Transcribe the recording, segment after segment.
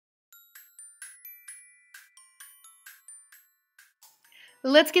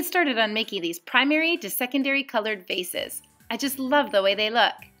Let's get started on making these primary to secondary colored vases. I just love the way they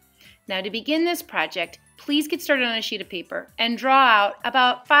look. Now to begin this project, please get started on a sheet of paper and draw out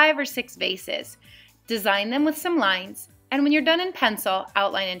about 5 or 6 vases. Design them with some lines, and when you're done in pencil,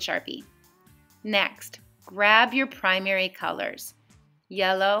 outline in Sharpie. Next, grab your primary colors,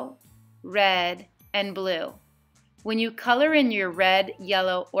 yellow, red, and blue. When you color in your red,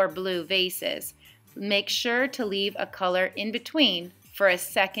 yellow, or blue vases, make sure to leave a color in between for a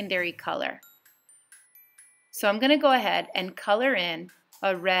secondary color. So I'm going to go ahead and color in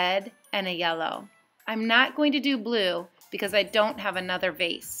a red and a yellow. I'm not going to do blue because I don't have another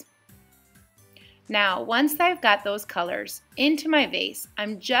vase. Now, once I've got those colors into my vase,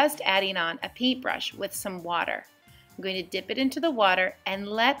 I'm just adding on a paintbrush with some water. I'm going to dip it into the water and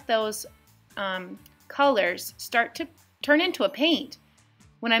let those colors start to turn into a paint.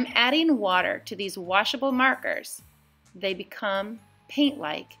 When I'm adding water to these washable markers, they become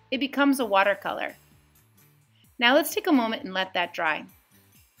paint-like. It becomes a watercolor. Now let's take a moment and let that dry.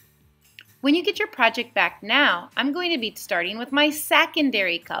 When you get your project back now, I'm going to be starting with my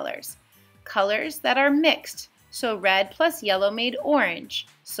secondary colors. Colors that are mixed. So red plus yellow made orange.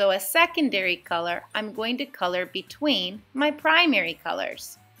 So a secondary color, I'm going to color between my primary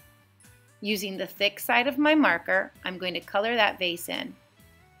colors. Using the thick side of my marker, I'm going to color that vase in.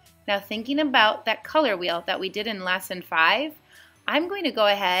 Now thinking about that color wheel that we did in lesson 5, I'm going to go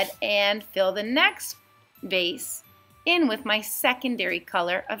ahead and fill the next vase in with my secondary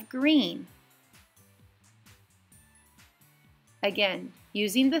color of green. Again,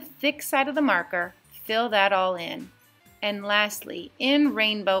 using the thick side of the marker, fill that all in. And lastly, in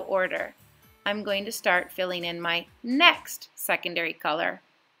rainbow order, I'm going to start filling in my next secondary color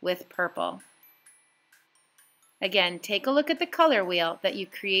with purple. Again, take a look at the color wheel that you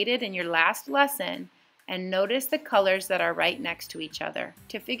created in your last lesson and notice the colors that are right next to each other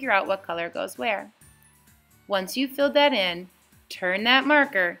to figure out what color goes where. Once you've filled that in, turn that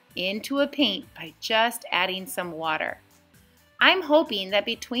marker into a paint by just adding some water. I'm hoping that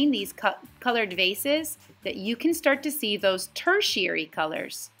between these colored vases that you can start to see those tertiary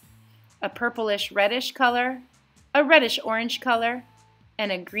colors. A purplish reddish color, a reddish orange color,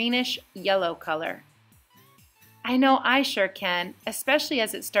 and a greenish yellow color. I know I sure can, especially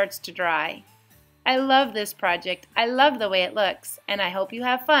as it starts to dry. I love this project. I love the way it looks, and I hope you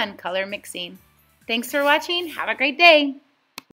have fun color mixing. Thanks for watching. Have a great day.